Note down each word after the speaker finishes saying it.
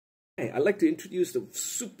I'd like to introduce the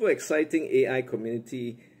super exciting AI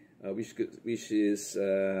community which is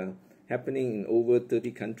happening in over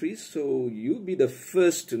 30 countries. So you'll be the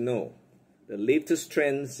first to know the latest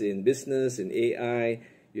trends in business, in AI.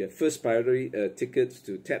 You have first priority tickets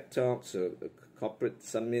to TedTalks, corporate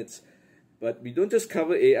summits. But we don't just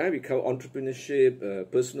cover AI, we cover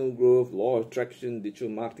entrepreneurship, personal growth, law of attraction, digital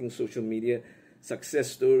marketing, social media, success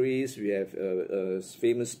stories. We have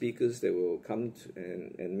famous speakers that will come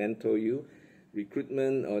and mentor you,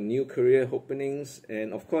 recruitment or new career openings,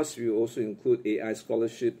 and of course we also include AI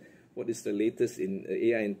scholarship, what is the latest in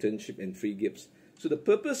AI internship, and free gifts. So the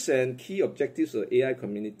purpose and key objectives of the AI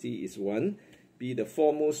community is: one, be the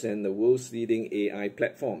foremost and the world's leading AI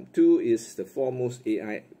platform. Two is the foremost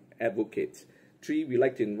AI advocate. Three, we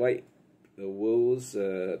like to invite the world's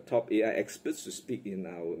top AI experts to speak in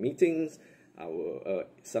our meetings, our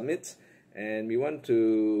summits, and we want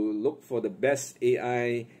to look for the best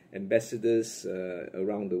AI ambassadors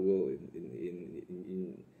around the world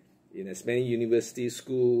in as many universities,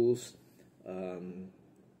 schools,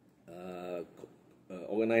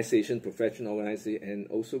 organizations, professional organizations, and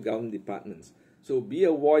also government departments. So be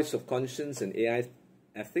a voice of conscience and AI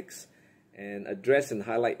ethics, and address and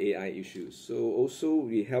highlight AI issues. So also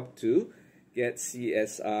we help to get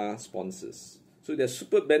CSR sponsors. So there's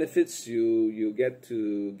super benefits. You get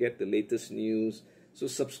to get the latest news. So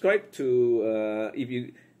subscribe to, if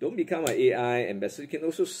you don't become an AI ambassador, you can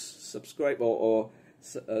also subscribe or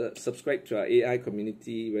subscribe to our AI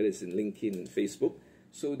community, whether it's in LinkedIn and Facebook.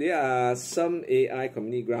 So there are some AI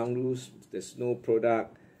community ground rules. There's no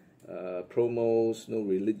product promos, no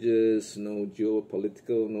religious, no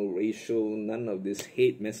geopolitical, no racial, none of these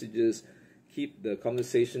hate messages. Keep the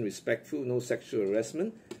conversation respectful, no sexual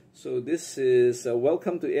harassment. So this is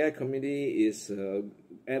welcome to AI community. Is a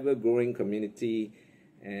ever-growing community,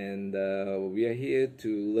 and we are here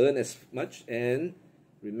to learn as much, and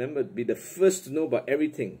remember, be the first to know about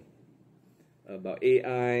everything about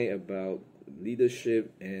AI, about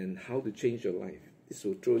leadership, and how to change your life. This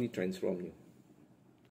will truly transform you.